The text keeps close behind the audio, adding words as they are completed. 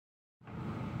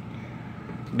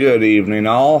Good evening,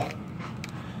 all.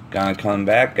 Gonna come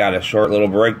back. Got a short little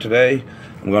break today.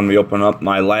 I'm going to be opening up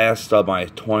my last of my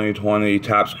 2020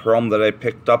 Topps Chrome that I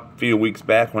picked up a few weeks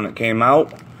back when it came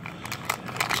out.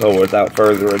 So without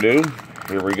further ado,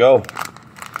 here we go.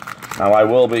 Now I'll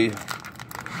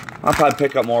probably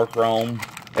pick up more Chrome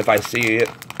if I see it.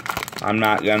 I'm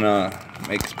not gonna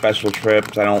make special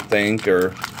trips, I don't think,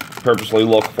 or purposely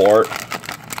look for it.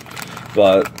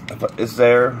 But if it's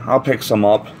there, I'll pick some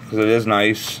up because it is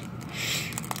nice.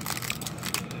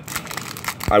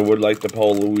 I would like to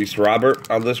pull Luis Robert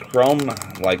on this Chrome,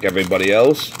 like everybody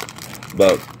else,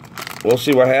 but we'll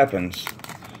see what happens.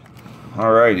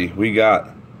 Alrighty, we got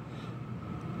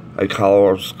a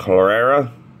Carlos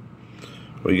Carrera.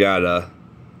 We got a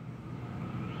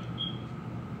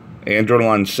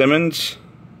Andrelton Simmons,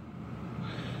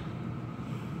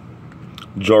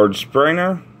 George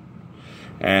Springer,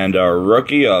 and a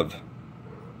rookie of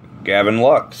Gavin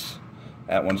Lux.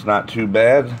 That one's not too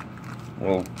bad.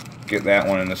 We'll get that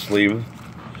one in the sleeve.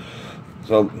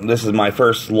 So this is my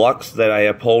first Lux that I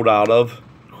have pulled out of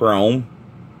Chrome.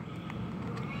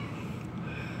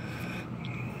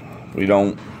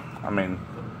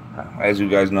 As you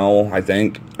guys know, I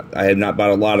think I had not bought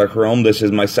a lot of Chrome. This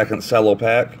is my second cello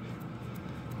pack.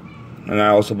 And I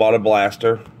also bought a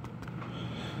blaster.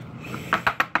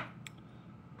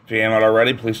 If you haven't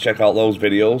already, please check out those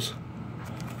videos.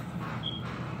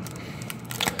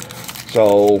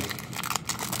 So,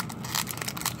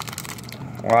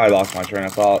 well, I lost my train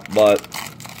of thought, but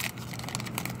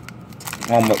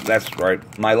that's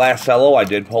right. My last cello, I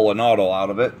did pull an auto out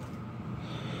of it.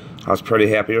 I was pretty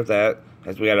happy with that.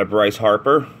 As we got a Bryce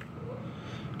Harper,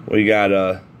 we got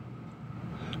a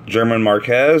German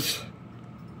Marquez,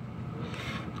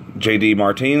 JD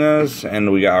Martinez,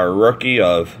 and we got our rookie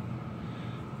of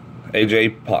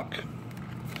AJ Puck.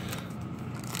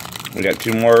 We got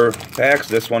two more packs.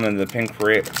 This one in the pink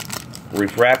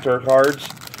refractor cards.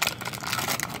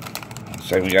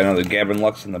 Looks like we got another Gavin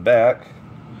Lux in the back.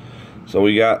 So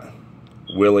we got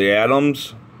Willie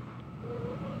Adams,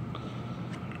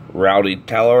 Rowdy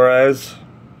Tellez,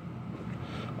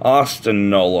 Austin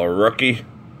Nola rookie,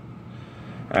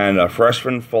 and a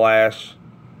freshman flash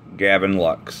Gavin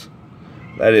Lux.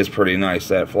 That is pretty nice,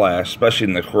 that flash, especially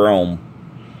in the Chrome.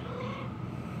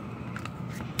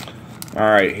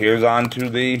 Alright, here's on to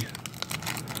the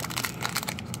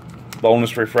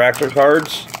bonus refractor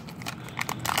cards.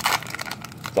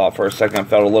 Thought for a second it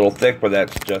felt a little thick, but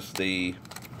that's just the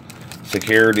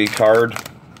security card.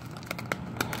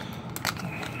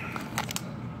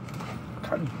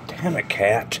 God damn it,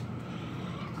 cat.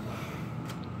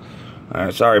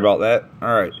 Alright, sorry about that.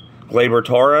 Alright, Gleyber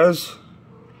Torres,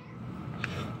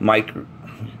 Mike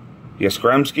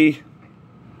Yastrzemski,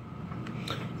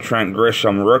 Trent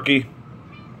Grisham rookie,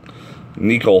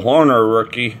 Nico Horner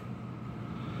rookie,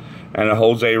 and a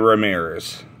Jose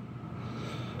Ramirez.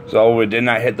 So we did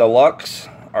not hit the Lux,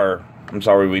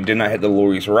 we did not hit the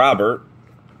Luis Robert,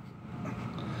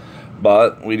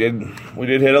 but we did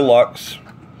hit a Lux.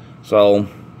 So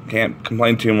can't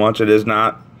complain too much. It is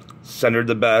not centered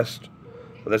the best,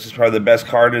 but this is probably the best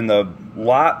card in the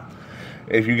lot.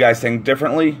 If you guys think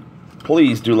differently,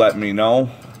 please do let me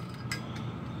know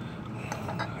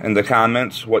in the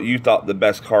comments what you thought the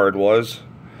best card was,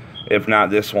 if not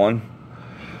this one.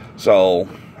 So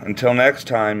until next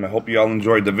time, I hope you all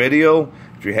enjoyed the video.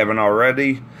 If you haven't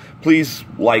already, please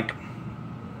like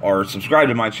or subscribe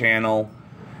to my channel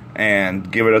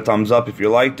and give it a thumbs up if you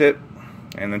liked it.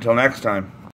 And until next time.